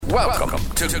Welcome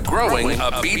to Growing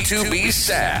a B2B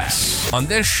SaaS. On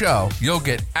this show, you'll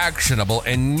get actionable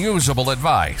and usable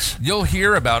advice. You'll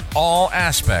hear about all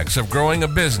aspects of growing a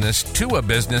business to a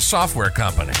business software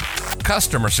company.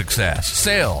 Customer success,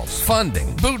 sales,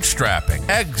 funding, bootstrapping,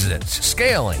 exits,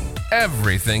 scaling,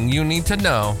 everything you need to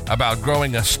know about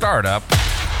growing a startup.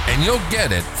 And you'll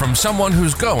get it from someone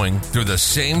who's going through the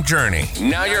same journey.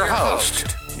 Now your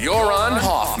host, Joran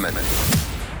Hoffman.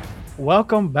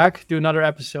 Welcome back to another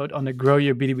episode on the Grow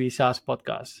Your B2B SaaS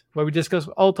podcast, where we discuss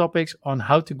all topics on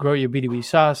how to grow your B2B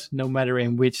SaaS, no matter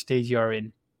in which stage you are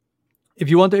in. If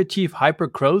you want to achieve hyper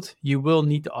growth, you will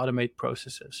need to automate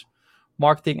processes.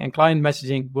 Marketing and client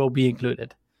messaging will be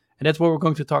included. And that's what we're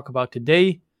going to talk about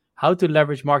today, how to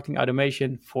leverage marketing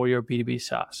automation for your B2B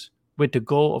SaaS, with the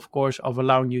goal, of course, of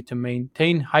allowing you to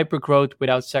maintain hyper growth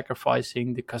without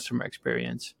sacrificing the customer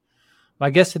experience. My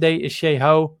guest today is Shay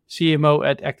Howe, CMO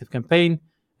at ActiveCampaign,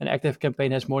 and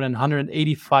ActiveCampaign has more than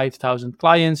 185,000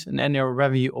 clients, an annual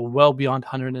revenue of well beyond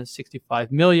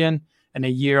 165 million, and a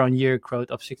year-on-year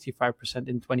growth of 65%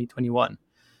 in 2021.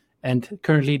 And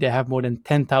currently they have more than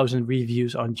 10,000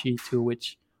 reviews on G2,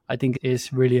 which I think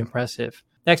is really impressive.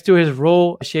 Next to his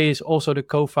role, Shay is also the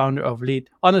co-founder of Lead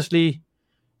Honestly,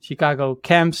 Chicago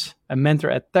Camps, a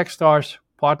mentor at Techstars,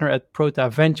 partner at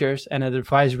Prota Ventures, and an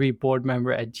advisory board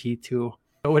member at G2.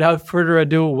 So without further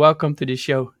ado, welcome to the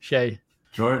show, Shay.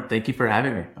 Jordan, thank you for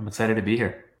having me. I'm excited to be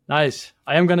here. Nice.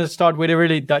 I am going to start with a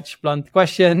really Dutch blunt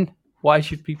question. Why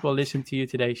should people listen to you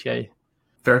today, Shay?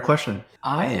 Fair question.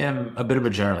 I am a bit of a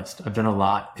generalist. I've done a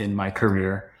lot in my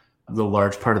career, the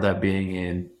large part of that being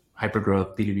in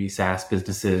hypergrowth B2B SaaS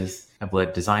businesses. I've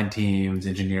led design teams,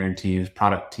 engineering teams,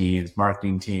 product teams,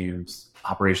 marketing teams,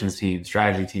 operations teams,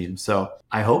 strategy teams. So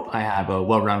I hope I have a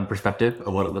well-rounded perspective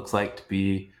of what it looks like to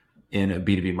be in a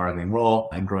B2B marketing role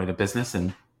and growing a business.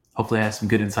 And hopefully I have some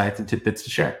good insights and tidbits to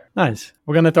share. Nice.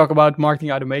 We're going to talk about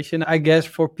marketing automation. I guess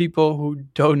for people who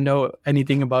don't know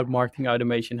anything about marketing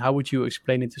automation, how would you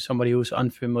explain it to somebody who's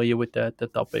unfamiliar with the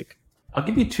topic? I'll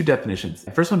give you two definitions.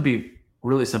 The first one would be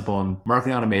really simple. And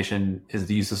marketing automation is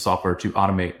the use of software to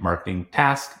automate marketing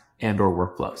tasks and or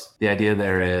workflows. The idea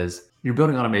there is you're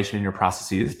building automation in your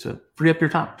processes to free up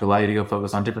your time, to allow you to go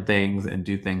focus on different things and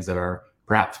do things that are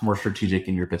perhaps more strategic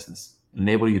in your business,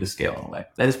 enable you to scale in a way.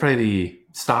 That is probably the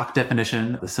stock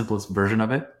definition, the simplest version of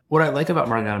it. What I like about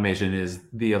marketing automation is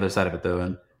the other side of it though,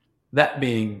 and that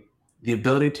being the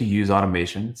ability to use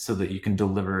automation so that you can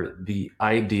deliver the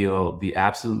ideal, the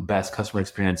absolute best customer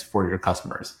experience for your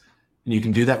customers. And you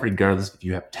can do that regardless if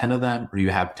you have 10 of them or you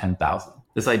have 10,000.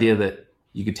 This idea that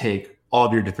you could take all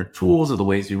of your different tools or the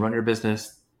ways you run your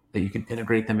business, that you can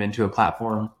integrate them into a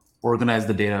platform, organize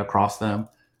the data across them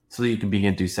so that you can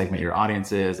begin to segment your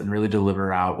audiences and really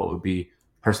deliver out what would be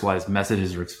personalized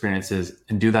messages or experiences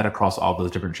and do that across all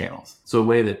those different channels. So a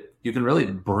way that you can really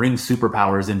bring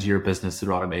superpowers into your business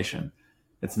through automation.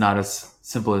 It's not as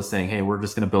simple as saying, hey, we're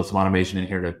just going to build some automation in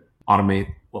here to automate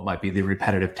what might be the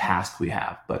repetitive task we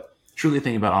have, but truly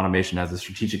thinking about automation as a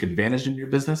strategic advantage in your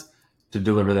business to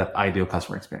deliver that ideal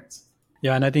customer experience.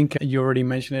 Yeah, and I think you already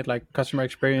mentioned it, like customer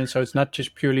experience. So it's not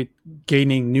just purely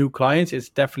gaining new clients. It's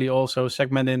definitely also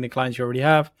segmenting the clients you already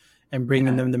have and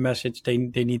bringing them the message they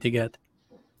need to get.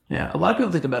 Yeah, a lot of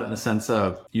people think about it in the sense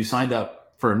of you signed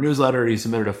up for a newsletter, you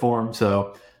submitted a form.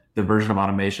 So the version of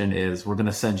automation is we're going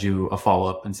to send you a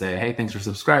follow-up and say, hey, thanks for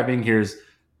subscribing. Here's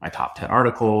my top 10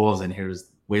 articles and here's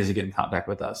ways to get in contact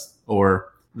with us. Or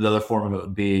the other form of it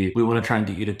would be, we want to try and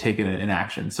get you to take it in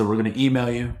action. So we're going to email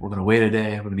you. We're going to wait a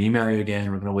day. We're going to email you again.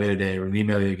 We're going to wait a day. We're going to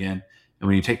email you again. And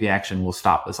when you take the action, we'll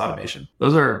stop this automation.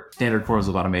 Those are standard forms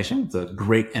of automation. It's a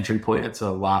great entry point. It's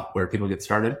a lot where people get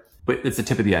started, but it's the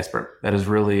tip of the iceberg. That is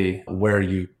really where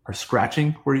you are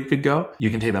scratching where you could go. You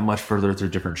can take that much further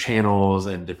through different channels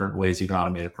and different ways you can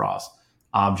automate across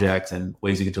objects and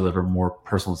ways you can deliver more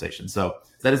personalization. So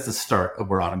that is the start of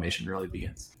where automation really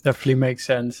begins. Definitely makes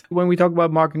sense. When we talk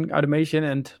about marketing automation,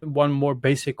 and one more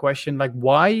basic question, like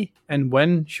why and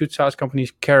when should SaaS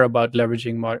companies care about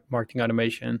leveraging marketing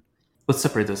automation? Let's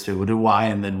separate those two. We'll do why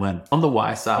and then when. On the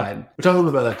why side, we're talking a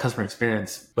little bit about that customer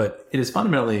experience, but it is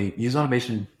fundamentally use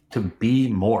automation to be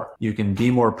more. You can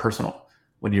be more personal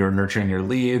when you're nurturing your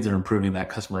leads or improving that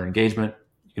customer engagement.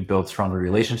 You can build stronger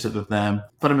relationships with them,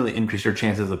 fundamentally increase your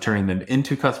chances of turning them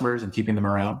into customers and keeping them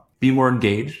around. Be more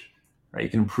engaged, right? You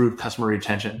can improve customer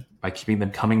retention by keeping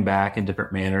them coming back in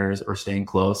different manners or staying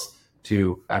close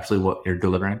to actually what you're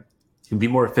delivering. You can be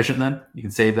more efficient then. You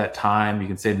can save that time. You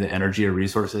can save the energy or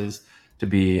resources to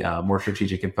be more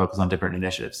strategic and focus on different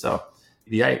initiatives. So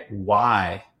the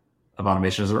why of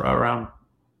automation is around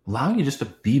allowing you just to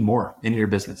be more in your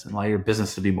business and allow your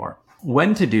business to be more.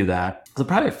 When to do that, there's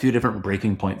probably a few different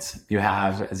breaking points you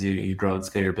have as you grow and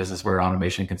scale your business where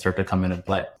automation can start to come in and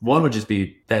play. One would just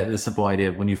be that the simple idea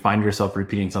of when you find yourself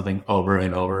repeating something over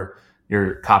and over,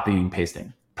 you're copying and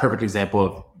pasting. Perfect example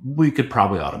of we could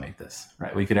probably automate this,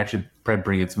 right? We could actually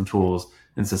bring in some tools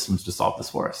and systems to solve this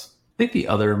for us. I think the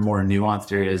other more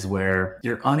nuanced area is where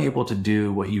you're unable to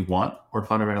do what you want or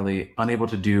fundamentally unable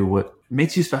to do what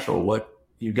makes you special, what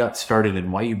you got started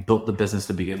and why you built the business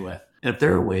to begin with. And if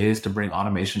there are ways to bring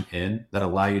automation in that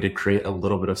allow you to create a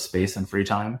little bit of space and free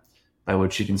time by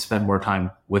which you can spend more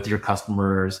time with your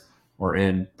customers or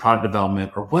in product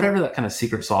development or whatever that kind of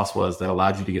secret sauce was that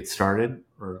allowed you to get started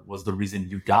or was the reason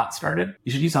you got started,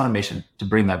 you should use automation to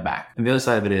bring that back. And the other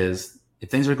side of it is if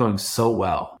things are going so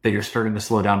well that you're starting to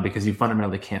slow down because you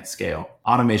fundamentally can't scale,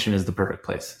 automation is the perfect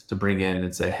place to bring in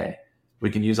and say, hey,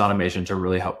 we can use automation to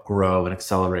really help grow and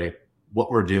accelerate what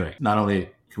we're doing. Not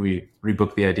only can we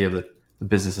rebook the idea that the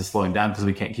business is slowing down because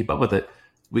we can't keep up with it,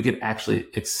 we could actually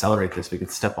accelerate this. We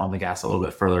could step on the gas a little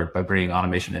bit further by bringing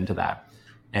automation into that.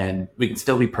 And we can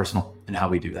still be personal in how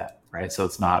we do that, right? So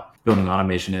it's not building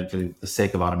automation in for the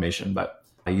sake of automation, but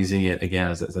by using it again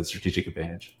as a strategic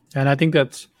advantage. And I think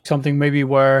that's something maybe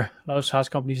where a lot of SaaS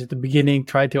companies at the beginning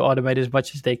try to automate as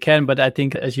much as they can. But I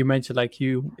think, as you mentioned, like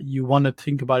you want to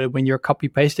think about it when you're copy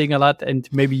pasting a lot and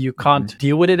maybe you can't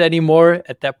deal with it anymore.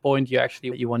 At that point,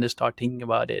 you want to start thinking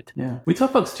about it. Yeah. We tell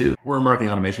folks too, we're a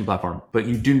marketing automation platform, but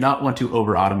you do not want to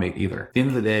over automate either. At the end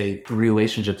of the day,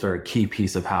 relationships are a key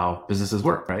piece of how businesses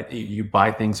work, right? You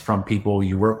buy things from people,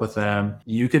 you work with them.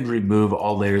 You could remove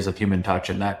all layers of human touch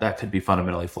and that could be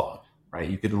fundamentally flawed. Right?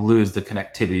 You could lose the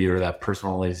connectivity or that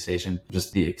personalization,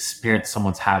 just the experience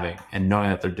someone's having and knowing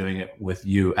that they're doing it with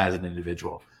you as an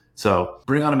individual. So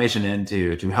bring automation in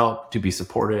to help, to be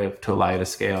supportive, to allow you to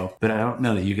scale. But I don't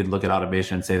know that you could look at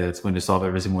automation and say that it's going to solve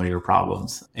every single one of your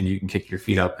problems and you can kick your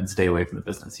feet up and stay away from the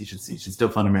business. You should still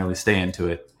fundamentally stay into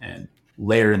it and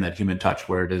layer in that human touch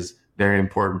where it is very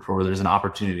important for where there's an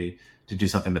opportunity to do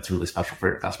something that's really special for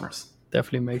your customers.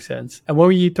 Definitely makes sense. And when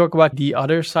we talk about the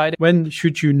other side, when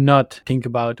should you not think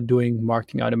about doing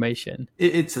marketing automation?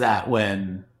 It's that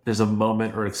when there's a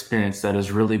moment or experience that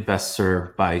is really best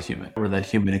served by a human, or that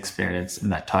human experience and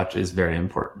that touch is very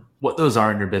important. What those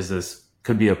are in your business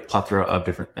could be a plethora of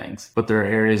different things, but there are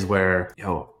areas where,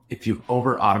 if you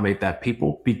over automate that,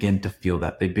 people begin to feel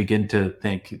that. They begin to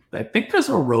think, I think there's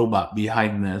a robot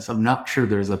behind this. I'm not sure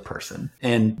there's a person.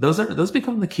 And those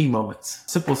become the key moments.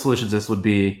 Simple solutions this would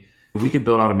be, we could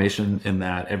build automation in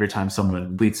that every time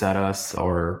someone tweets at us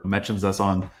or mentions us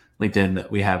on LinkedIn, that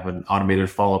we have an automated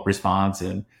follow-up response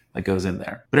and that goes in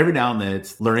there. But every now and then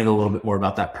it's learning a little bit more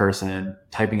about that person,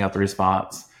 typing out the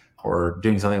response or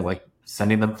doing something like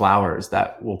sending them flowers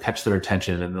that will catch their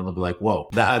attention. And then they'll be like, whoa,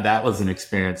 that was an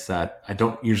experience that I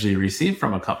don't usually receive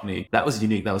from a company. That was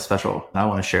unique. That was special. And I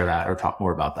want to share that or talk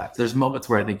more about that. There's moments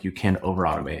where I think you can over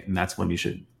automate, and that's when you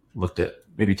should look at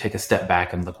maybe take a step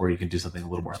back and look where you can do something a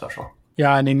little more special.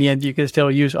 Yeah, and in the end, you can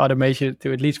still use automation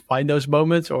to at least find those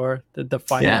moments or the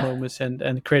final moments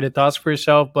and create a task for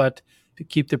yourself, but to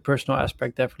keep the personal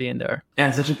aspect definitely in there.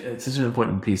 Yeah, it's such an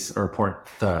important piece or point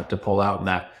to pull out in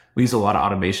that we use a lot of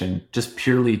automation just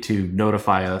purely to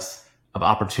notify us of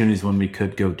opportunities when we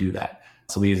could go do that.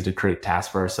 So we use it to create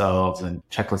tasks for ourselves and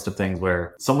checklist of things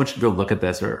where someone should go look at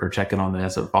this or check in on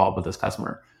this or follow up with this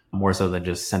customer, more so than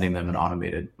just sending them an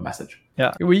automated message.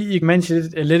 Yeah, you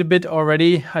mentioned it a little bit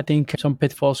already. I think some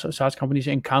pitfalls SaaS companies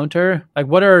encounter. Like,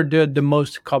 what are the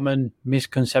most common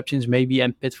misconceptions maybe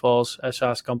and pitfalls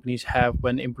SaaS companies have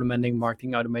when implementing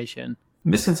marketing automation?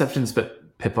 Misconceptions,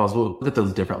 but pitfalls, we'll look at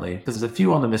those differently. There's a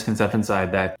few on the misconception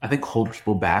side that I think hold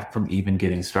people back from even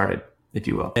getting started, if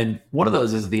you will. And one of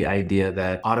those is the idea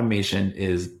that automation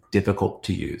is difficult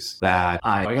to use, that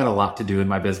I got a lot to do in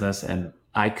my business and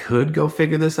I could go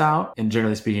figure this out. And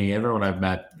generally speaking, everyone I've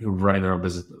met who are running their own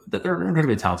business, they're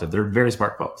incredibly talented. They're very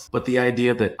smart folks. But the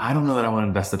idea that I don't know that I want to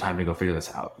invest the time to go figure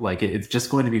this out. Like it's just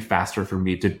going to be faster for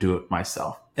me to do it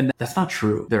myself. And that's not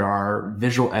true. There are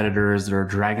visual editors, there are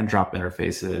drag and drop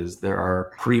interfaces, there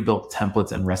are pre-built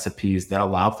templates and recipes that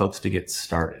allow folks to get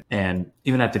started. And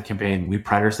even at the campaign, we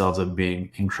pride ourselves on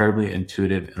being incredibly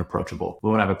intuitive and approachable. We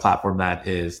want to have a platform that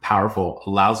is powerful,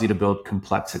 allows you to build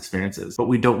complex experiences, but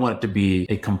we don't want it to be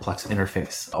a complex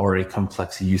interface or a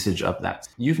complex usage of that.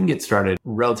 You can get started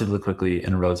relatively quickly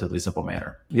in a relatively simple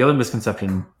manner. The other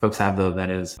misconception folks have though, that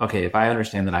is, okay, if I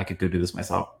understand that I could go do this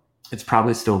myself, it's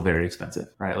probably still very expensive,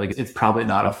 right? Like it's probably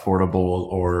not affordable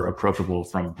or approachable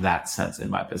from that sense in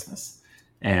my business.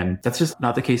 And that's just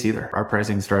not the case either. Our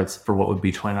pricing starts for what would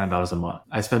be $29 a month.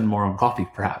 I spend more on coffee,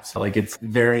 perhaps. Like, it's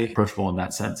very approachable in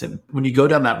that sense. And when you go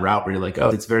down that route where you're like, oh,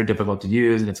 it's very difficult to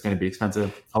use and it's going to be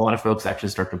expensive, a lot of folks actually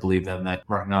start to believe then that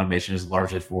marketing automation is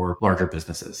largely for larger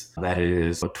businesses, that it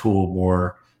is a tool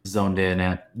more zoned in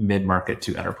at mid-market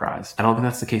to enterprise. I don't think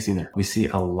that's the case either. We see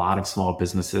a lot of small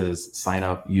businesses sign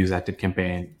up, use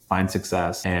ActiveCampaign, find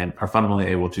success, and are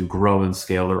fundamentally able to grow and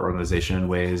scale their organization in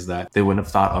ways that they wouldn't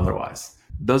have thought otherwise.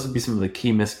 Those would be some of the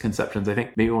key misconceptions. I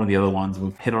think maybe one of the other ones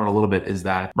we've hit on a little bit is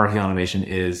that marketing automation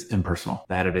is impersonal,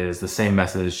 that it is the same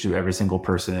message to every single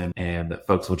person, and that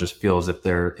folks will just feel as if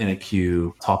they're in a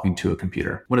queue talking to a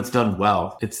computer. When it's done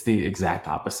well, it's the exact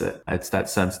opposite. It's that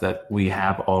sense that we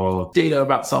have all data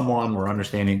about someone, we're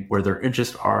understanding where their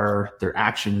interests are, their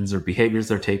actions or behaviors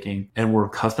they're taking, and we're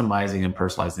customizing and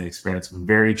personalizing the experience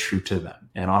very true to them.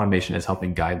 And automation is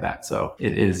helping guide that. So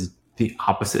it is the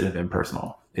opposite of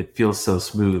impersonal. It feels so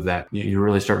smooth that you're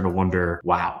really starting to wonder,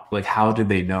 wow, like, how did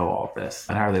they know all of this?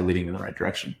 And how are they leading in the right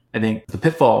direction? I think the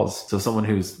pitfalls, so someone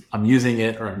who's, I'm using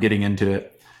it or I'm getting into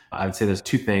it, I would say there's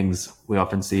two things we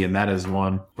often see. And that is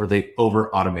one where they over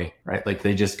automate, right? Like,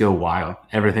 they just go wild.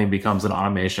 Everything becomes an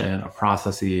automation, a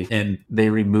processy, and they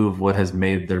remove what has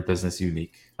made their business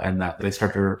unique. And that they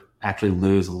start to actually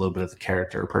lose a little bit of the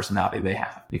character or personality they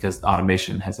have because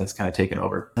automation has kind of taken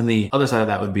over. And the other side of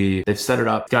that would be they've set it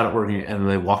up, got it working, and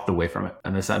they walked away from it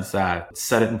in the sense that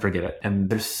set it and forget it. And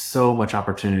there's so much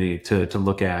opportunity to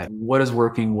look at what is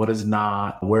working, what is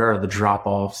not, where are the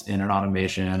drop-offs in an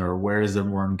automation, or where is there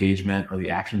more engagement or the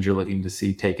actions you're looking to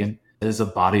see taken. There's a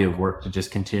body of work to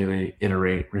just continually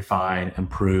iterate, refine,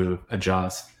 improve,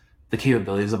 adjust. The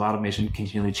capabilities of automation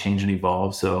continually change and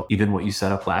evolve. So even what you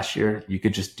set up last year, you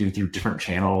could just do through different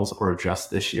channels or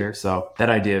adjust this year. So that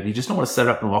idea of you just don't want to set it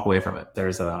up and walk away from it.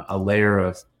 There's a layer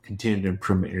of continued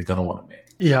improvement you're going to want to make.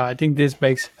 Yeah, I think this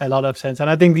makes a lot of sense. And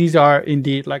I think these are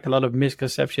indeed like a lot of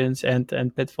misconceptions and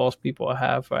pitfalls people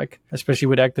have, like especially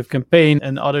with ActiveCampaign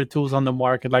and other tools on the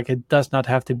market. Like, it does not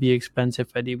have to be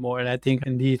expensive anymore. And I think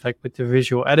indeed, like with the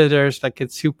visual editors, like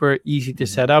it's super easy to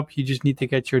set up. You just need to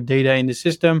get your data in the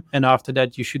system. And after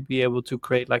that, you should be able to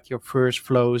create like your first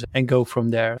flows and go from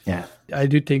there. Yeah. I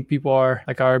do think people are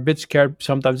a bit scared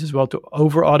sometimes as well to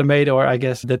over automate, or I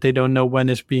guess that they don't know when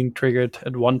it's being triggered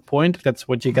at one point. That's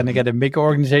what you're going to get in bigger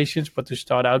organizations, but to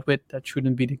start out with, that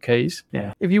shouldn't be the case.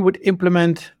 Yeah. If you would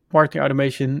implement marketing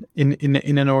automation in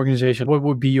an organization, what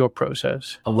would be your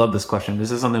process? I love this question.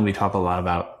 This is something we talk a lot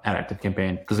about at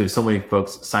ActiveCampaign because there's so many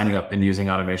folks signing up and using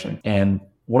automation. And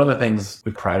one of the things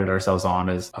we prided ourselves on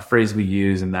is a phrase we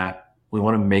use in that we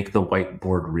want to make the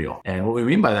whiteboard real. And what we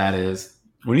mean by that is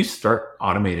when you start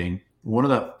automating, one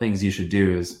of the things you should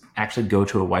do is actually go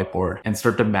to a whiteboard and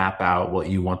start to map out what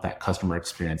you want that customer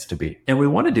experience to be. And we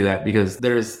want to do that because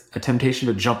there's a temptation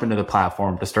to jump into the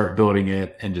platform, to start building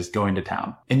it and just going to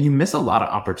town. And you miss a lot of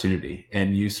opportunity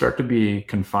and you start to be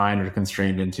confined or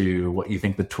constrained into what you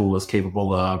think the tool is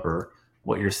capable of or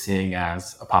what you're seeing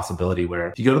as a possibility. Where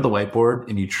if you go to the whiteboard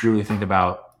and you truly think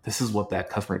about this is what that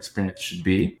customer experience should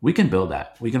be, we can build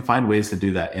that. We can find ways to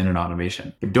do that in an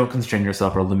automation. But don't constrain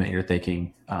yourself or limit your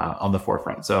thinking on the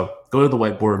forefront. So go to the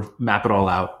whiteboard, map it all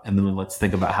out, and then let's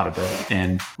think about how to build it.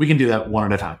 And we can do that one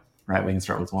at a time, right? We can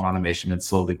start with one automation and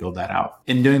slowly build that out.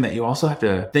 In doing that, you also have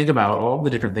to think about all the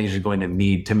different things you're going to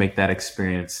need to make that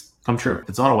experience come true. If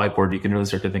it's on a whiteboard, you can really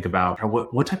start to think about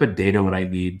what type of data would I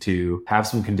need to have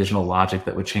some conditional logic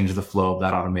that would change the flow of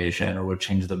that automation or would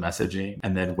change the messaging.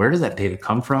 And then where does that data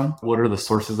come from? What are the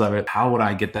sources of it? How would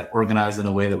I get that organized in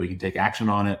a way that we can take action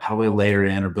on it? How do I layer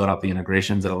in or build out the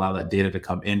integrations that allow that data to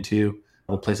come into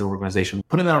the place of organization?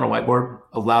 Putting that on a whiteboard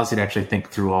allows you to actually think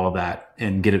through all of that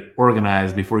and get it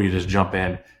organized before you just jump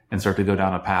in and start to go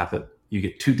down a path that you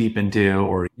get too deep into,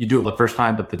 or you do it the first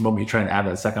time, but the moment you try and add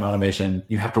that second automation,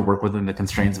 you have to work within the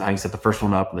constraints of how you set the first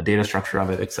one up and the data structure of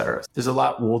it, et cetera. There's a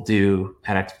lot we'll do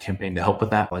at ActiveCampaign to help with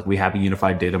that. Like we have a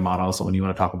unified data model. So when you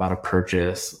want to talk about a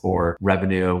purchase or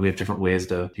revenue, we have different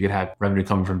ways you could have revenue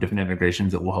coming from different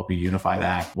integrations that will help you unify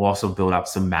that. We'll also build out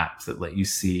some maps that let you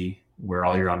see where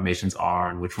all your automations are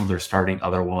and which ones are starting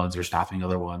other ones or stopping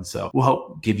other ones. So we'll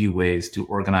help give you ways to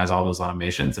organize all those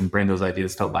automations and bring those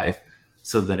ideas to life.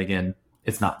 So that again,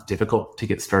 it's not difficult to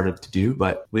get started to do,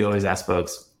 but we always ask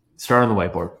folks, start on the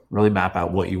whiteboard, really map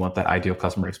out what you want that ideal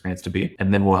customer experience to be,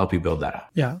 and then we'll help you build that out.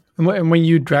 Yeah. And when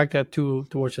you drag that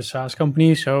towards a SaaS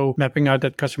company, so mapping out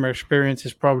that customer experience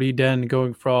is probably then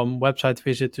going from website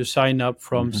visit to sign up,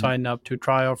 from sign up to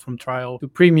trial, from trial to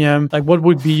premium. Like, what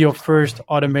would be your first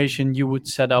automation you would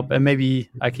set up? And maybe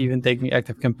like even taking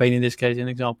Active Campaign in this case, an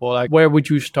example, like where would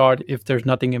you start if there's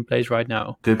nothing in place right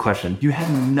now? Good question. You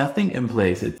have nothing in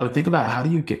place. I would think about, how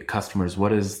do you get customers?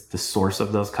 What is the source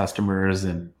of those customers,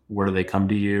 and where do they come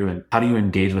to you, and how do you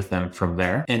engage with them from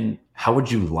there? And how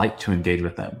would you like to engage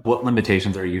with them? What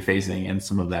limitations are you facing in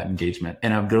some of that engagement?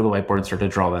 And I would go to the whiteboard and start to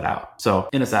draw that out. So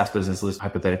in a SaaS business,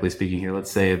 hypothetically speaking here,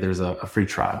 let's say there's a free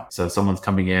trial. So someone's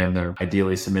coming in, they're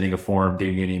ideally submitting a form,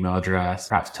 giving you an email address,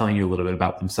 perhaps telling you a little bit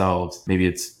about themselves. Maybe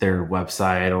it's their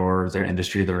website or their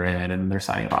industry they're in, and they're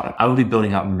signing up on it. I would be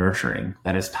building out nurturing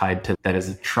that is tied to, that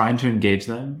is trying to engage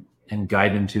them and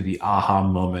guide them to the aha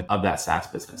moment of that SaaS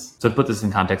business. So to put this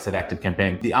in context of Active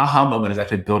Campaign, the aha moment is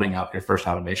actually building out your first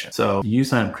automation. So you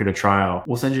sign up, create a trial,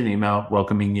 we'll send you an email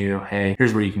welcoming you. Hey,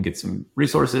 here's where you can get some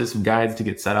resources, some guides to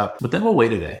get set up. But then we'll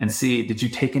wait a day and see, did you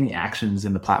take any actions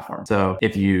in the platform? So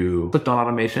if you clicked on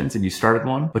automations and you started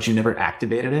one, but you never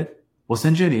activated it, we'll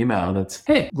send you an email that's,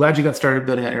 hey, glad you got started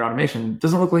building out your automation.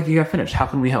 Doesn't look like you got finished. How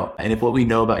can we help? And if what we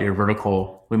know about your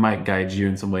vertical, we might guide you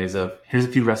in some ways of, here's a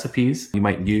few recipes you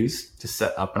might use to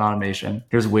set up an automation.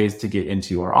 Here's ways to get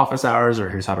into our office hours, or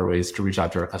here's how to ways to reach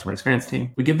out to our customer experience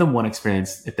team. We give them one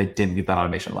experience if they didn't get that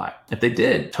automation live. If they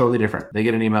did, totally different. They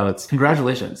get an email that's,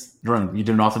 congratulations, Jordan, you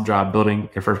did an awesome job building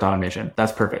your first automation.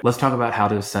 That's perfect. Let's talk about how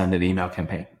to send an email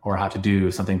campaign, or how to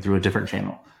do something through a different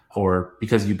channel. Or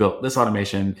because you built this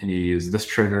automation and you use this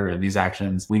trigger and these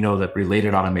actions, we know that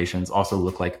related automations also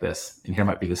look like this. And here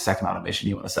might be the second automation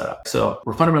you want to set up. So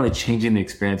we're fundamentally changing the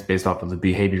experience based off of the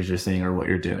behaviors you're seeing or what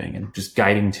you're doing, and just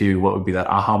guiding to what would be that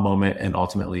aha moment, and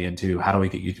ultimately into how do we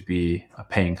get you to be a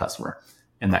paying customer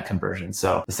in that conversion.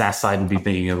 So the SaaS side would be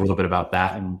thinking a little bit about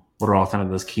that, and what are all kind of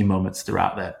those key moments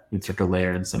throughout that we'd start to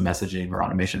layer in some messaging or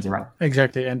automations around.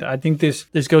 Exactly. And I think this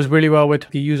goes really well with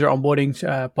the user onboarding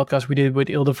podcast we did with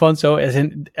Ildefonso, as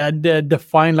in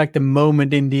define like the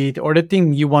moment indeed, or the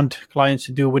thing you want clients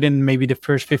to do within maybe the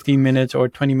first 15 minutes or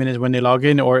 20 minutes when they log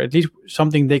in, or at least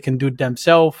something they can do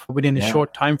themselves within a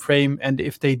short time frame. And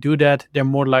if they do that, they're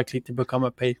more likely to become a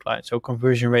paid client. So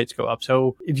conversion rates go up.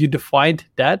 So if you defined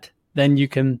that, then you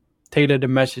can tailor the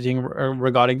messaging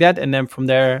regarding that, and then from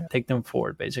there take them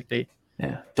forward, basically.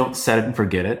 Yeah, don't set it and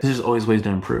forget it. There's always ways to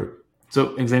improve.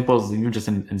 So examples, even just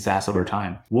in SaaS over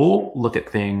time, we'll look at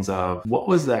things of, what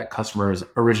was that customer's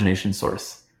origination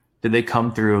source? Did they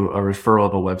come through a referral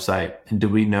of a website, and do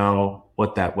we know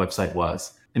what that website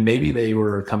was? And maybe they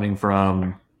were coming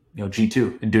from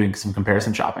G2 and doing some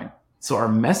comparison shopping. So our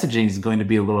messaging is going to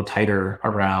be a little tighter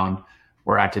around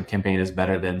where Active Campaign is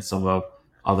better than some of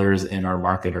others in our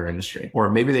market or industry. Or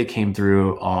maybe they came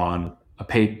through on a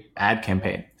paid ad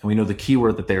campaign, and we know the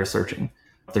keyword that they're searching.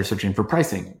 If they're searching for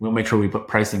pricing, we'll make sure we put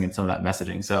pricing in some of that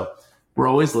messaging. So we're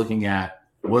always looking at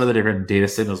what are the different data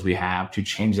signals we have to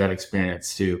change that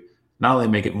experience to not only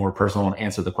make it more personal and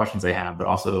answer the questions they have, but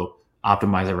also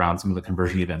optimize around some of the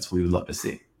conversion events we would love to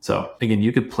see. So again,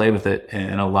 you could play with it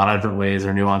in a lot of different ways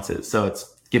or nuances. So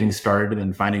it's getting started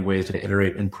and finding ways to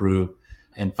iterate, improve,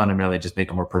 and fundamentally just make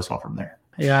it more personal from there.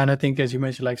 Yeah, and I think, as you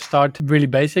mentioned, like start really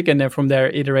basic, and then from there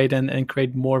iterate and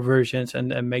create more versions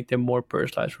and make them more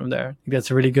personalized from there. I think that's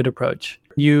a really good approach.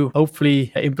 You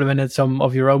hopefully implemented some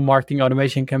of your own marketing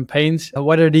automation campaigns.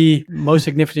 What are the most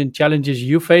significant challenges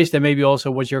you faced, and maybe also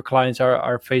what your clients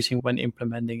are facing when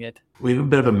implementing it? We have a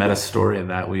bit of a meta story in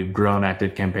that we've grown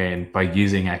Active Campaign by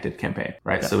using Active Campaign,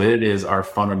 right? Yeah. So it is our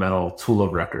fundamental tool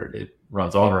of record. It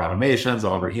runs all of our automations,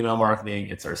 all of our email marketing.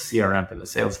 It's our CRM for the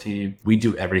sales team. We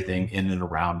do everything in and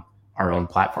around our own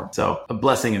platform. So a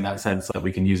blessing in that sense that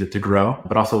we can use it to grow,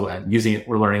 but also using it,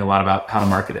 we're learning a lot about how to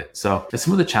market it. So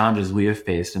some of the challenges we have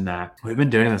faced in that, we've been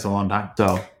doing this a long time.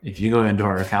 So if you go into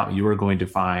our account, you are going to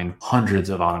find hundreds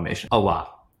of automation, a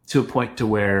lot, to a point to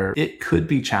where it could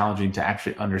be challenging to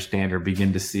actually understand or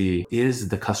begin to see, is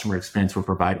the customer experience we're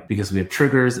providing? Because we have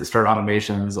triggers that start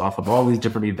automations off of all these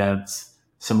different events.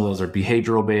 Some of those are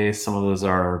behavioral based. Some of those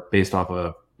are based off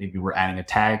of maybe we're adding a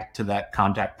tag to that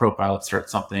contact profile that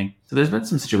starts something. So there's been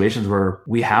some situations where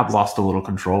we have lost a little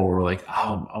control, where we're like,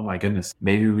 oh my goodness,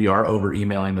 maybe we are over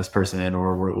emailing this person,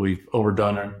 or we've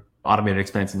overdone an automated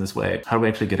experience in this way. How do we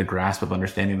actually get a grasp of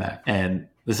understanding that? And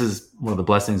this is one of the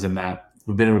blessings in that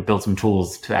we've been able to build some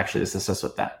tools to actually assist us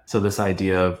with that. So this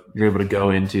idea of you're able to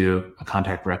go into a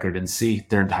contact record and see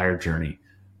their entire journey.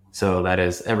 So that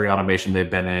is every automation they've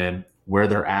been in, where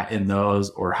they're at in those,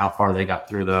 or how far they got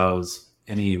through those,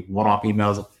 any one-off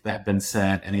emails that have been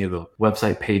sent, any of the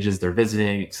website pages they're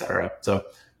visiting, etc. So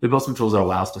we built some tools that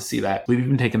allow us to see that. We've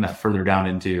even taken that further down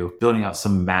into building out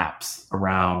some maps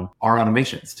around our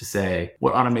automations to say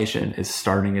what automation is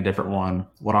starting a different one,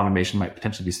 what automation might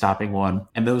potentially be stopping one.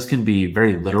 And those can be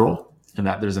very literal in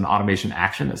that there's an automation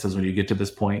action that says when you get to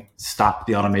this point, stop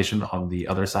the automation on the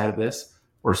other side of this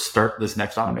or start this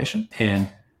next automation. And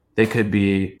they could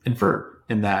be inferred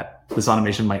in that this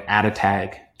automation might add a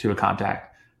tag to a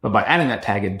contact, but by adding that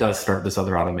tag, it does start this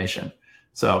other automation.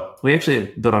 So we actually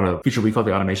built out a feature we call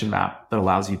the automation map that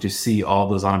allows you to see all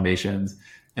those automations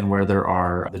and where there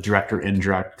are the direct or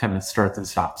indirect kind of starts and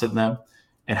stops in them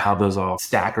and how those all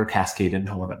stack or cascade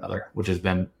into one another, which has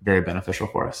been very beneficial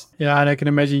for us. Yeah, and I can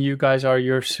imagine you guys are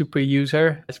your super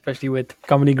user, especially with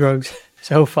company growing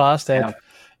so fast that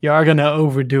you are going to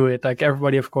overdo it. Like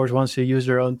everybody, of course, wants to use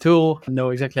their own tool and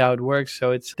know exactly how it works.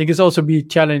 So I think it's also be a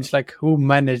challenge, like who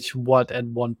manage what at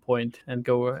one point and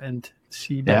go and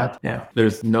see that. Yeah.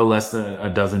 There's no less than a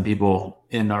dozen people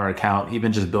in our account,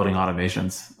 even just building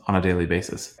automations on a daily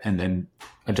basis and then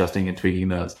adjusting and tweaking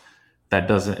those. That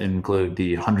doesn't include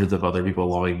the hundreds of other people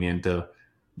logging in to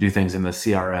do things in the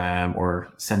CRM or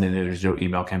send in individual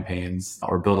email campaigns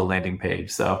or build a landing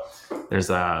page. So there's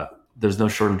no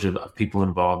shortage of people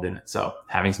involved in it. So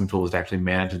having some tools to actually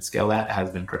manage and scale that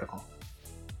has been critical.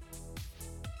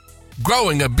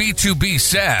 Growing a B2B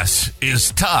SaaS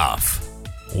is tough.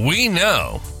 We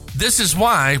know. This is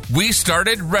why we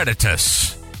started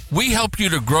Reditus. We help you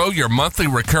to grow your monthly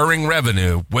recurring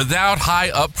revenue without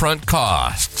high upfront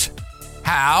costs.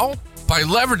 How? By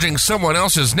leveraging someone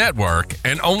else's network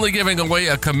and only giving away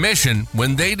a commission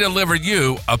when they deliver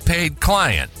you a paid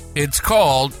client. It's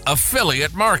called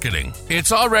affiliate marketing.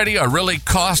 It's already a really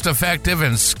cost-effective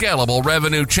and scalable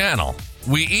revenue channel.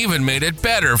 We even made it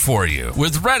better for you.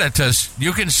 With Reditus,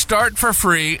 you can start for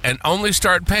free and only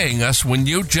start paying us when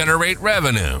you generate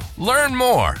revenue. Learn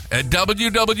more at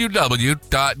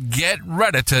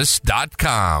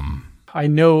www.getreditus.com. I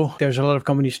know there's a lot of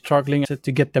companies struggling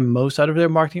to get the most out of their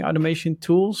marketing automation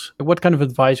tools. What kind of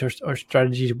advice or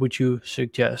strategies would you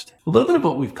suggest? A little bit of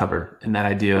what we've covered in that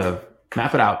idea of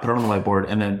map it out, put it on the whiteboard,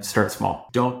 and then start small.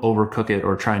 Don't overcook it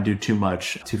or try and do too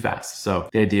much too fast. So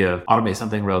the idea of automate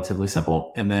something relatively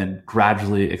simple and then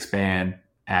gradually expand,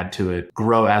 add to it,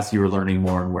 grow as you're learning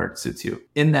more and where it suits you.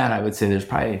 In that, I would say there's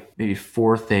probably maybe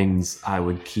 4 things I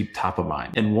would keep top of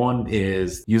mind. And one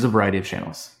is use a variety of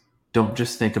channels. Don't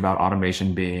just think about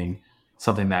automation being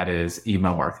something that is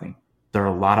email marketing. There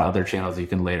are a lot of other channels that you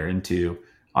can layer into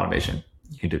automation.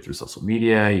 You can do it through social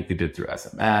media. You could do it through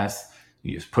SMS.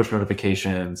 You use push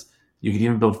notifications. You could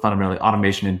even build fundamentally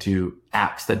automation into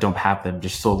apps that don't have them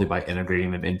just solely by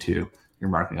integrating them into your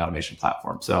marketing automation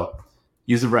platform. So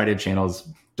use a variety of channels.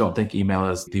 Don't think email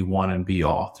is the one and be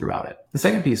all throughout it. The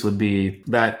second piece would be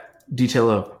that detail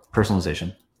of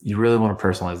personalization. You really want to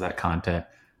personalize that content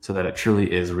so that it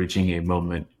truly is reaching a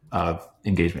moment of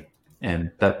engagement.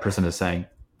 And that person is saying,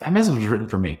 that message was written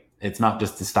for me. It's not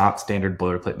just the stock standard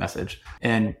boilerplate message.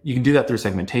 And you can do that through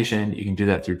segmentation. You can do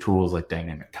that through tools like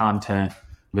dynamic content.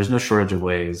 There's no shortage of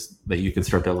ways that you can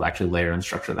start to actually layer and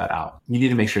structure that out. You need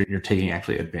to make sure you're taking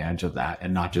actually advantage of that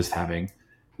and not just having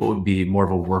what would be more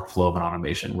of a workflow of an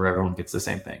automation where everyone gets the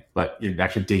same thing, but you're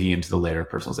actually digging into the layer of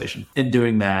personalization. In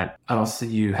doing that, I also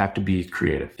you have to be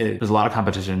creative. There's a lot of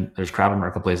competition. There's crowded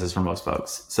marketplaces for most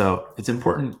folks. So it's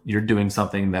important you're doing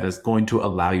something that is going to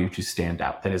allow you to stand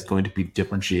out, that is going to be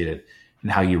differentiated in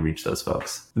how you reach those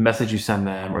folks. The message you send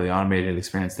them or the automated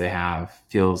experience they have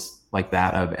feels like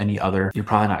that of any other. You're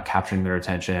probably not capturing their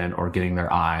attention or getting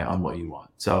their eye on what you want.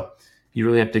 So you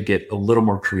really have to get a little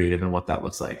more creative in what that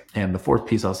looks like. And the fourth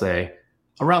piece I'll say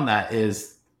around that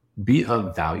is be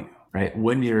of value, right?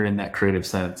 When you're in that creative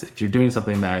sense, if you're doing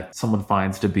something that someone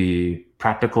finds to be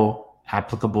practical,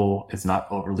 applicable, it's not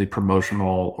overly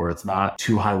promotional, or it's not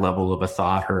too high level of a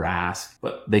thought or ask,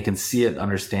 but they can see it,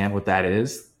 understand what that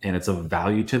is, and it's of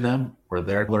value to them where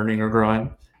they're learning or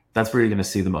growing, that's where you're going to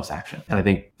see the most action. And I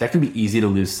think that can be easy to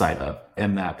lose sight of,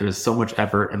 and that there's so much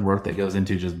effort and work that goes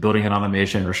into just building an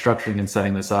automation, restructuring and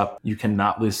setting this up. You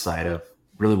cannot lose sight of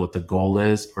really what the goal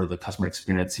is or the customer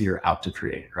experience you're out to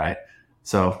create, right?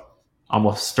 So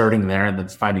almost starting there and then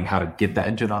finding how to get that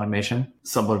into an automation,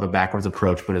 somewhat of a backwards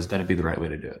approach, but it's going to be the right way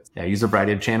to do it. Yeah, use a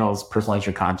variety of channels, personalize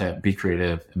your content, be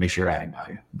creative, and make sure you're adding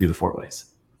value. Be the 4 ways.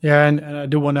 Yeah, and I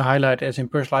do want to highlight as in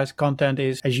personalized content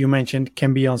is, as you mentioned,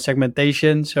 can be on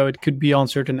segmentation. So it could be on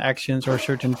certain actions or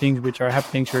certain things which are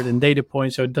happening, certain data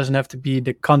points. So it doesn't have to be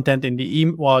the content in the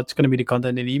email. Well, it's going to be the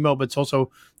content in the email, but it's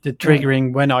also the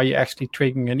triggering. When are you actually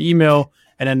triggering an email?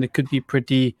 And then it could be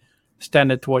pretty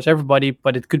standard towards everybody,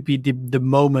 but it could be the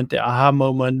moment, the aha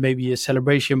moment, maybe a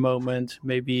celebration moment,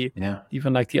 maybe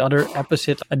even like the other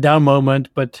opposite, a down moment,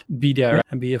 but be there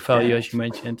and be a value, as you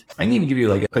mentioned. I can even give you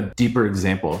like a deeper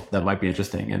example that might be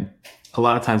interesting. And a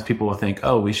lot of times people will think,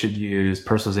 oh, we should use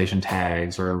personalization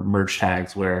tags or merge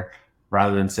tags, where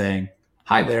rather than saying,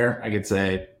 hi there, I could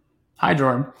say, hi,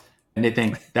 Jordan. And they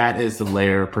think that is the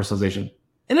layer of personalization.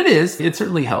 And it is. It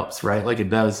certainly helps, right? Like it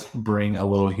does bring a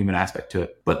little human aspect to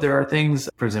it. But there are things,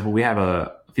 for example, we have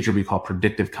a feature we call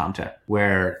predictive content,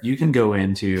 where you can go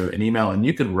into an email and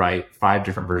you could write 5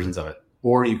 different versions of it.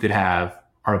 Or you could have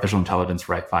artificial intelligence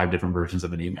write 5 different versions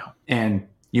of an email. And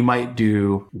you might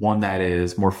do one that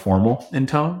is more formal in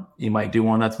tone. You might do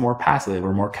one that's more passive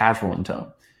or more casual in tone.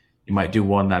 You might do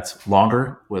one that's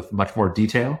longer with much more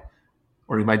detail.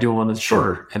 Or you might do one that's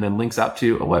shorter and then links out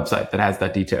to a website that has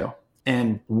that detail.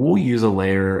 And we'll use a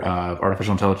layer of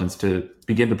artificial intelligence to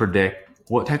begin to predict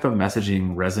what type of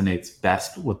messaging resonates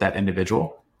best with that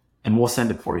individual, and we'll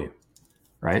send it for you,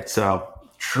 right? So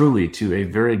truly, to a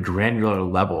very granular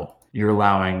level, you're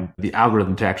allowing the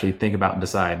algorithm to actually think about and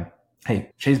decide,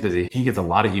 hey, Shay's busy. He gets a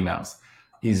lot of emails.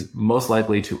 He's most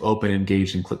likely to open,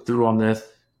 engage, and click through on this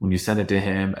when you send it to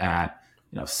him at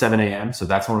 7 a.m. So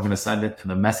that's when we're going to send it. And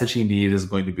the message he needs is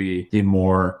going to be the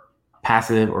more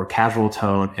passive or casual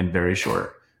tone and very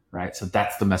short, right? So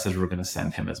that's the message we're going to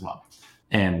send him as well.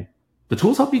 And the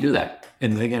tools help you do that.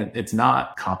 And again, it's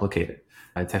not complicated.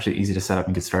 It's actually easy to set up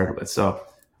and get started with. So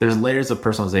there's layers of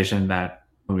personalization that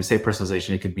when we say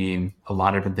personalization, it could mean a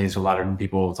lot of different things to a lot of different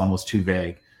people. It's almost too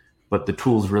vague, but the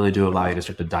tools really do allow you to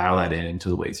start to dial that in into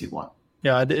the ways you want.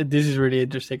 Yeah, this is really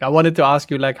interesting. I wanted to ask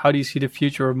you, like, how do you see the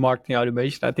future of marketing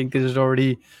automation? I think this is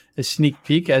already a sneak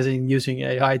peek, as in using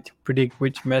AI to predict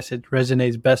which message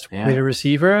resonates best with a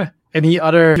receiver. Any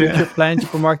other future plans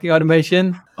for marketing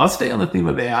automation? I'll stay on the theme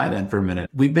of AI then for a minute.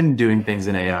 We've been doing things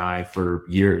in AI for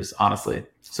years, honestly.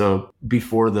 So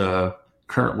before the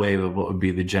current wave of what would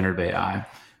be the generative AI,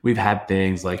 we've had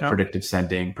things like predictive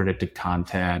sending, predictive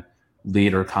content,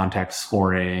 lead or contact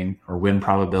scoring, or win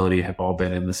probability have all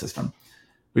been in the system.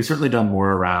 We've certainly done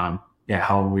more around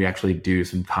how we actually do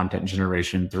some content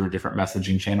generation through different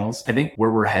messaging channels. I think where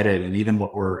we're headed, and even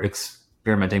what we're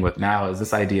experimenting with now, is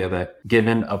this idea that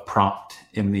given a prompt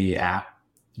in the app,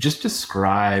 just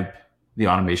describe the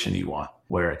automation you want,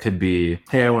 where it could be,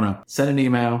 hey, I want to send an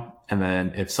email. And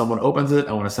then if someone opens it,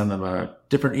 I want to send them a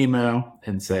different email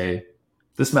and say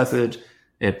this message.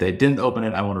 If they didn't open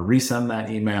it, I want to resend that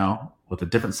email with a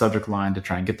different subject line to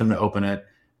try and get them to open it.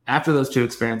 After those 2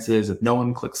 experiences, if no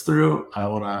one clicks through, I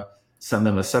want to send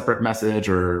them a separate message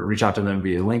or reach out to them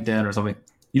via LinkedIn or something.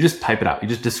 You just type it out. You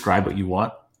just describe what you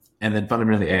want. And then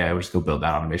fundamentally, AI will just go build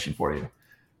that automation for you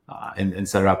and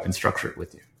set it up and structure it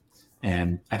with you.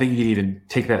 And I think you can even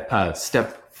take that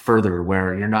step further,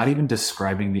 where you're not even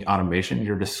describing the automation,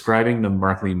 you're describing the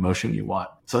marketing motion you want.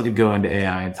 So I could go into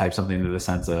AI and type something into the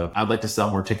sense of, I'd like to sell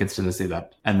more tickets to this event.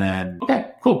 And then,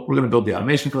 okay, cool. We're going to build the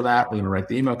automation for that. We're going to write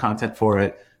the email content for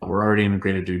it. We're already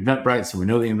integrated to Eventbrite, so we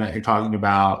know the event you're talking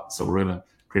about. So we're going to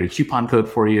create a coupon code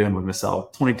for you, and we're going to sell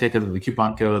 20 tickets with the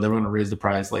coupon code. Then we're going to raise the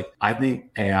price. Like, I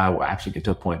think AI will actually get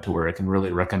to a point to where it can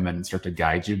really recommend and start to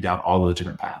guide you down all those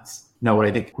different paths. Now, what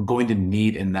I think we're going to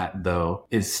need in that, though,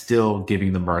 is still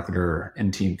giving the marketer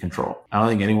and team control. I don't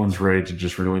think anyone's ready to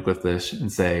just relinquish this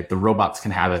and say, the robots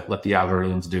can have it, let the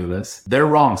algorithms do this. They're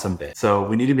wrong someday. So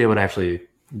we need to be able to actually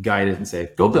guide it and say,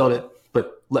 go build it,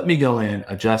 but let me go in,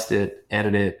 adjust it,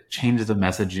 edit it, change the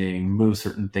messaging, move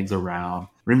certain things around,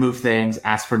 remove things,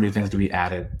 ask for new things to be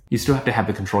added. You still have to have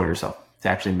the control yourself to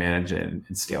actually manage it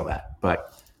and scale that.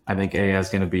 But I think AI is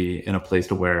going to be in a place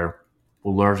to where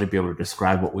we'll largely be able to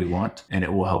describe what we want, and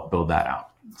it will help build that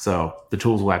out. So the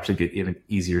tools will actually get even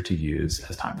easier to use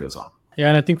as time goes on. Yeah,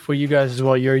 and I think for you guys as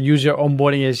well, your user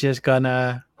onboarding is just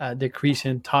gonna decrease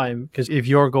in time, because if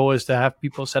your goal is to have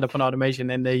people set up an automation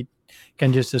and they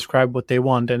can just describe what they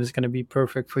want, then it's going to be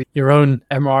perfect for your own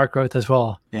MRR growth as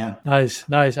well. Yeah. Nice.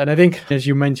 And I think, as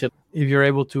you mentioned, if you're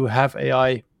able to have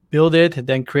AI build it,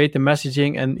 then create the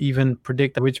messaging and even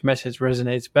predict which message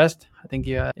resonates best, I think,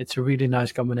 it's a really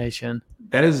nice combination.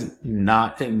 That is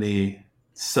not in the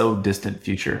so distant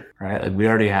future, right? Like, we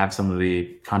already have some of the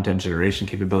content generation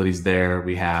capabilities there.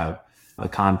 We have the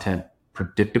content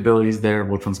predictabilities there,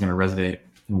 which one's going to resonate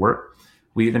and work.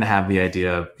 We even have the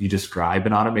idea of, you describe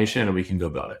an automation and we can go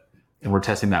build it. And we're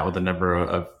testing that with a number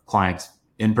of clients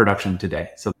in production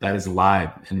today. So that is live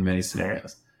in many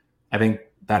scenarios. I think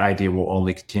that idea will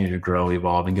only continue to grow,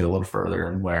 evolve, and get a little further,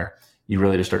 and where you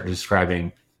really just start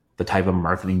describing the type of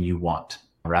marketing you want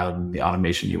rather than the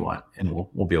automation you want. And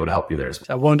we'll be able to help you there as well.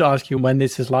 I won't ask you when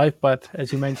this is live, but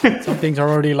as you mentioned, some things are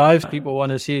already live. People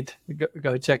want to see it.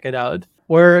 Go check it out.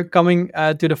 We're coming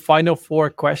to the final 4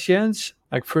 questions.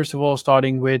 Like, first of all,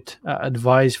 starting with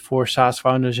advice for SaaS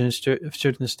founders in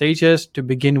certain stages. To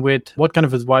begin with, what kind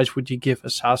of advice would you give a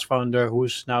SaaS founder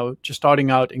who's now just starting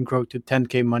out and grow to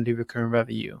 10K monthly recurring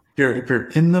revenue? If you're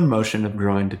in the motion of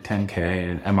growing to 10K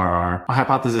and MRR, my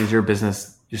hypothesis is your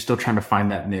business, you're still trying to find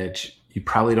that niche. You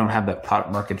probably don't have that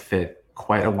product market fit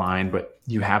quite aligned, but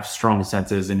you have strong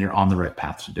senses and you're on the right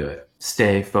path to do it.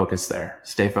 Stay focused there.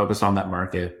 Stay focused on that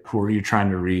market. Who are you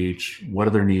trying to reach? What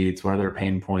are their needs? What are their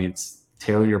pain points?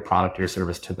 Tailor your product or your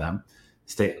service to them.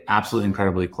 Stay absolutely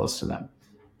incredibly close to them.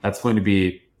 That's going to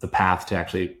be the path to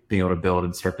actually being able to build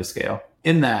and start to scale.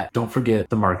 In that, don't forget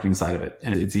the marketing side of it.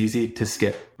 And it's easy to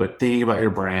skip, but thinking about your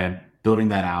brand, building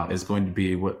that out is going to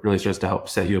be what really starts to help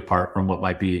set you apart from what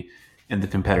might be in the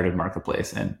competitive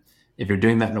marketplace. And if you're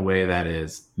doing that in a way that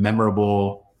is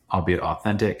memorable, albeit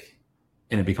authentic,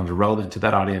 and it becomes relevant to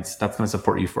that audience, that's going to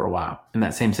support you for a while. In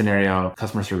that same scenario,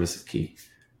 customer service is key.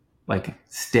 Like,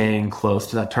 staying close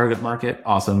to that target market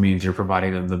also means you're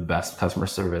providing them the best customer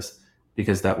service,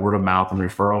 because that word of mouth and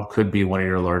referral could be one of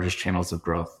your largest channels of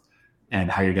growth and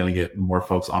how you're going to get more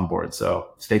folks on board.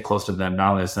 So stay close to them, not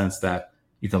only in the sense that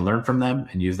you can learn from them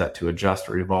and use that to adjust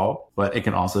or evolve, but it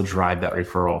can also drive that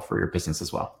referral for your business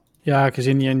as well. Yeah, because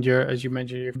in the end, as you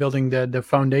mentioned, you're building the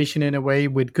foundation in a way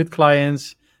with good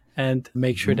clients, and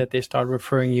make sure that they start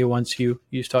referring you once you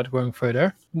start growing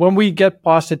further. When we get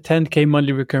past the 10K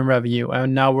monthly recurring revenue,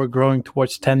 and now we're growing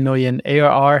towards 10 million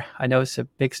ARR, I know it's a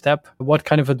big step. What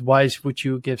kind of advice would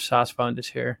you give SaaS founders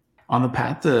here? On the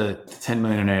path to 10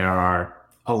 million in ARR,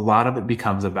 a lot of it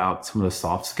becomes about some of the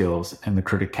soft skills and the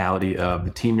criticality of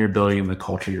the team you're building and the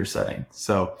culture you're setting.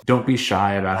 So don't be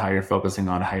shy about how you're focusing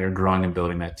on how you're growing and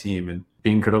building that team, and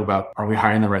being critical about, are we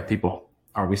hiring the right people?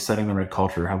 Are we setting the right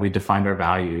culture? Have we defined our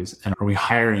values? And are we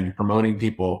hiring, promoting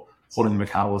people, holding them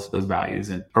accountable to those values?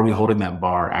 And are we holding that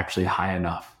bar actually high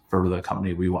enough for the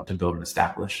company we want to build and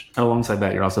establish? And alongside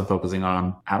that, you're also focusing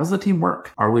on, how does the team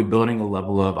work? Are we building a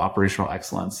level of operational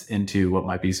excellence into what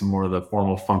might be some more of the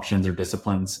formal functions or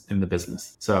disciplines in the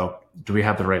business? So do we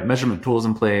have the right measurement tools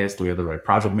in place? Do we have the right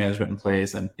project management in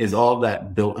place? And is all of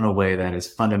that built in a way that is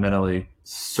fundamentally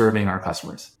serving our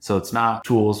customers? So it's not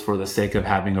tools for the sake of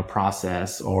having a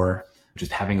process or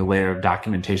just having a layer of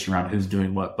documentation around who's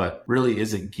doing what, but really,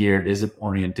 is it geared, is it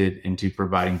oriented into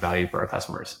providing value for our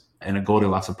customers? And a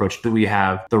Goldilocks approach, do we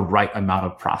have the right amount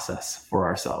of process for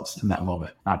ourselves in that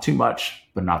moment? Not too much,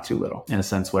 but not too little, in a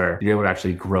sense where you're able to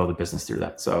actually grow the business through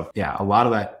that. So yeah, a lot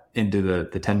of that into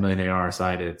the 10 million ARR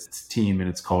side, it's team and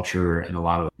its culture and a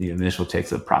lot of the initial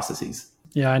takes of processes.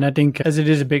 Yeah, and I think as it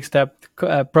is a big step,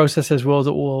 processes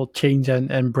will change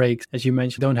and break. As you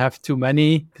mentioned, don't have too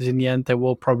many, because in the end, they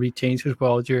will probably change as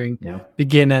well during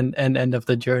begin and end of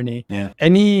the journey. Yeah.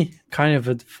 Any kind of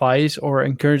advice or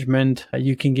encouragement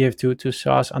you can give to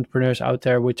SaaS entrepreneurs out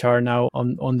there which are now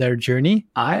on their journey?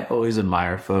 I always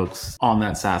admire folks on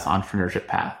that SaaS entrepreneurship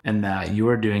path, and that you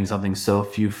are doing something so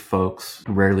few folks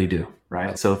rarely do.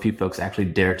 Right? So few folks actually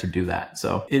dare to do that.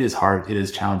 So it is hard. It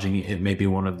is challenging. It may be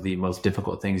one of the most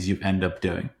difficult things you end up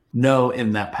doing. Know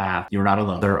in that path, you're not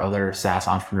alone. There are other SaaS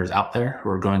entrepreneurs out there who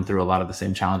are going through a lot of the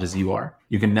same challenges you are.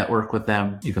 You can network with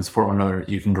them. You can support one another.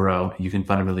 You can grow. You can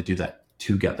fundamentally do that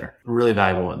together. Really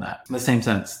valuable in that. In the same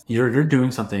sense, you're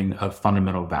doing something of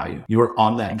fundamental value. You are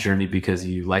on that journey because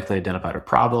you likely identified a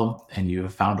problem and you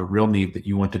have found a real need that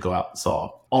you want to go out and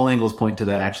solve. All angles point to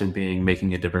that actually being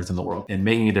making a difference in the world. And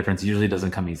making a difference usually doesn't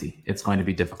come easy. It's going to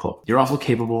be difficult. You're also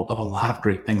capable of a lot of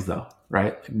great things though,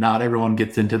 right? Not everyone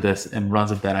gets into this and runs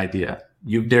with that idea.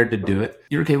 You've dared to do it.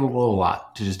 You're capable of a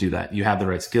lot to just do that. You have the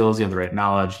right skills. You have the right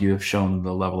knowledge. You have shown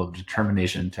the level of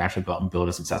determination to actually go out and build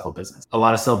a successful business. A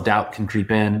lot of self-doubt can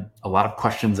creep in. A lot of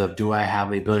questions of, do I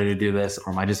have the ability to do this?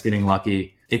 Or am I just getting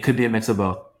lucky? It could be a mix of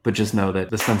both, but just know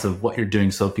that the sense of what you're doing,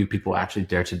 so few people actually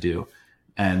dare to do.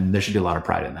 And there should be a lot of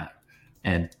pride in that.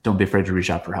 And don't be afraid to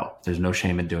reach out for help. There's no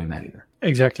shame in doing that either.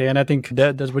 Exactly. And I think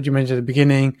that's what you mentioned at the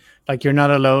beginning. Like, you're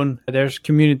not alone. There's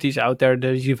communities out there.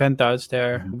 There's events out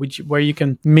there where you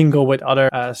can mingle with other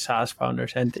SaaS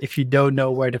founders. And if you don't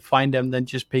know where to find them, then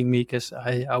just ping me, because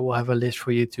I will have a list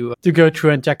for you to go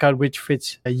through and check out which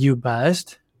fits you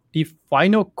best. The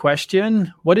final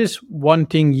question, what is one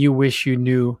thing you wish you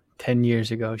knew 10 years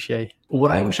ago, Shay?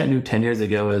 What I wish I knew 10 years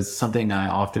ago is something I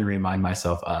often remind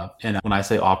myself of. And when I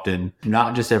say often,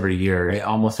 not just every year,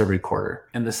 almost every quarter,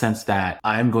 in the sense that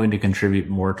I'm going to contribute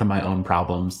more to my own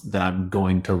problems than I'm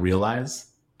going to realize.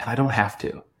 And I don't have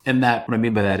to. And that, what I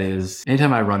mean by that is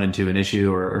anytime I run into an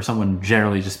issue or someone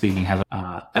generally just speaking has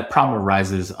that problem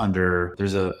arises under,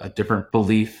 there's a different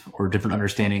belief or different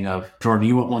understanding of, Jordan,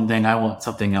 you want one thing, I want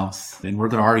something else. And we're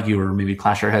going to argue or maybe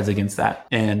clash our heads against that.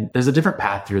 And there's a different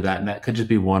path through that. And that could just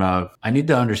be one of, I need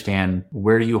to understand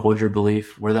where do you hold your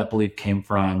belief, where that belief came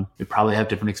from. We probably have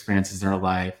different experiences in our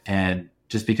life. And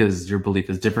just because your belief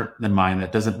is different than mine,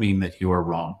 that doesn't mean that you are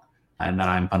wrong and that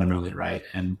I'm fundamentally right.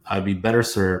 And I'd be better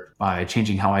served by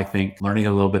changing how I think, learning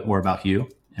a little bit more about you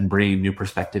and bringing new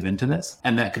perspective into this.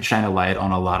 And that could shine a light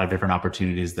on a lot of different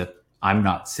opportunities that I'm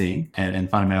not seeing and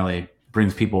fundamentally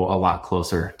brings people a lot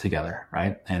closer together,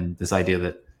 right? And this idea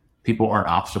that people aren't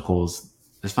obstacles,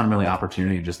 there's fundamentally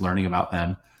opportunity, just learning about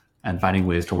them and finding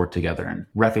ways to work together and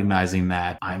recognizing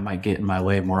that I might get in my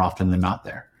way more often than not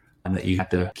there. And that you have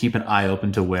to keep an eye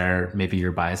open to where maybe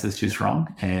your bias is too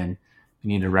strong, and you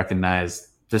need to recognize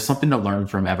there's something to learn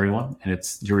from everyone, and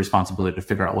it's your responsibility to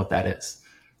figure out what that is.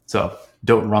 So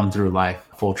don't run through life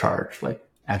full charge. Like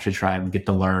actually try and get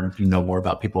to learn and know more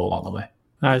about people along the way.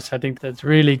 Nice. I think that's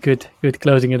really good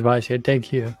closing advice here.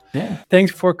 Thank you. Yeah.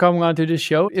 Thanks for coming on to the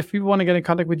show. If we want to get in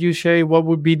contact with you, Shay, what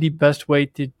would be the best way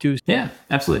to do? Yeah,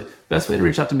 absolutely. Best way to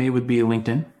reach out to me would be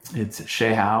LinkedIn. It's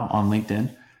Shay Howe on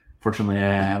LinkedIn. Fortunately,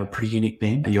 I have a pretty unique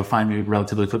name. You'll find me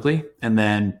relatively quickly. And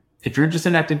then if you're interested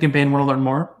in ActiveCampaign and want to learn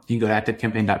more, you can go to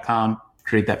activecampaign.com,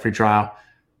 create that free trial.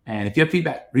 And if you have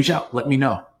feedback, reach out, let me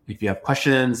know. If you have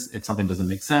questions, if something doesn't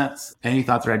make sense, any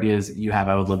thoughts or ideas you have,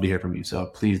 I would love to hear from you. So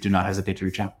please do not hesitate to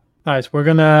reach out. Nice. We're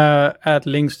going to add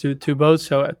links to both,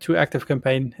 so to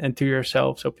ActiveCampaign and to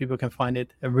yourself, so people can find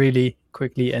it really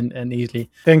quickly and easily.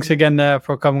 Thanks again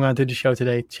for coming on to the show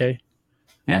today, Shay.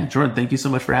 Yeah, Jordan, thank you so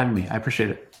much for having me. I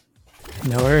appreciate it.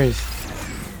 No worries.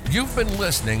 You've been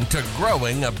listening to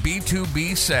Growing a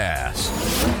B2B SaaS.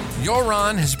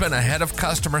 Joran has been a head of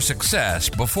customer success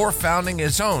before founding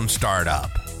his own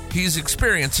startup. He's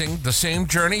experiencing the same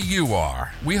journey you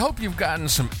are. We hope you've gotten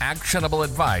some actionable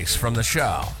advice from the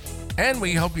show, and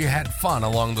we hope you had fun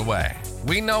along the way.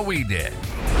 We know we did.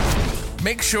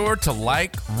 Make sure to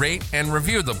like, rate, and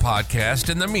review the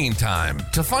podcast in the meantime.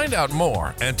 To find out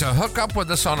more and to hook up with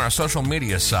us on our social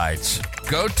media sites,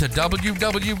 go to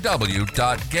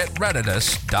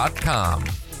www.getredditous.com.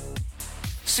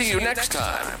 See you next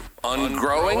time on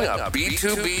Growing a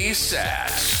B2B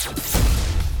SaaS.